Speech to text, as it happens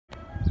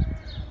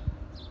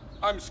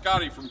I'm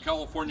Scotty from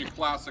California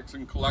Classics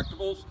and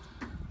Collectibles.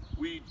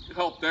 We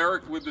helped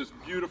Eric with this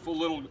beautiful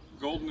little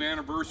golden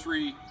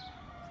anniversary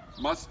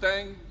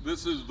Mustang.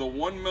 This is the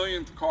 1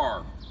 millionth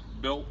car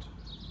built,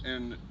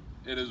 and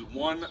it is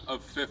one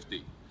of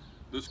 50.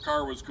 This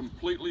car was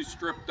completely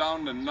stripped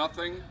down to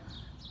nothing.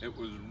 It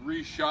was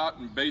reshot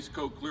in base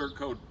coat, clear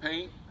coat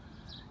paint,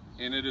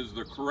 and it is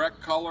the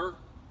correct color,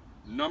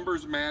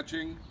 numbers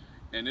matching,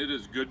 and it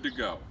is good to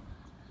go.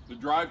 The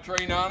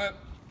drivetrain on it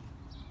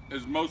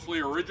is mostly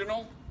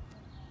original.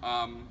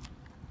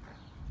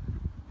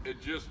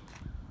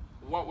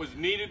 What was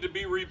needed to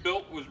be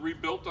rebuilt was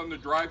rebuilt on the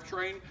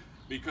drivetrain,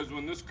 because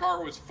when this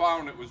car was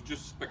found, it was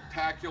just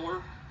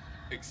spectacular,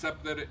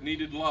 except that it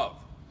needed love.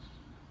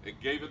 It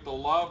gave it the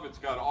love. It's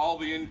got all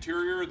the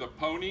interior, the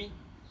pony,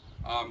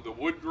 the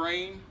wood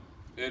grain.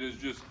 It is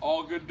just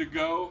all good to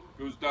go.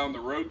 Goes down the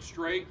road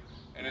straight,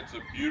 and it's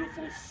a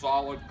beautiful,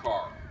 solid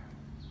car.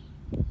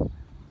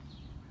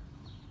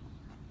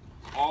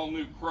 All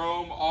new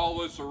chrome, all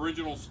this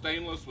original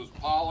stainless was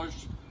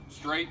polished,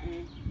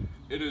 straightened.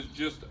 It is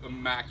just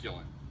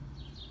immaculate.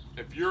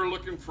 If you're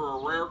looking for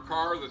a rare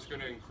car that's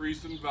going to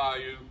increase in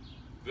value,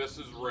 this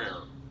is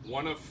rare.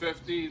 One of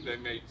 50. They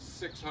made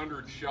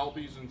 600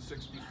 Shelbys in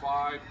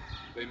 '65.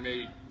 They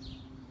made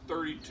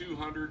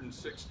 3,200 in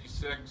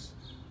 '66.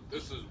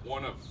 This is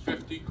one of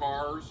 50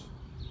 cars,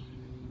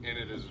 and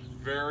it is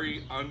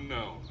very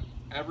unknown.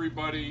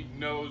 Everybody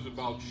knows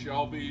about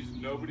Shelbys.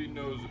 Nobody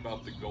knows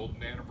about the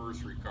golden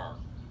anniversary car.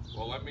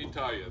 Well, let me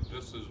tell you,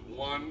 this is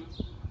one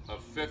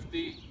of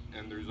 50,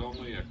 and there's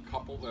only a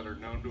couple that are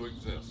known to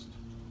exist.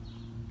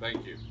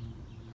 Thank you.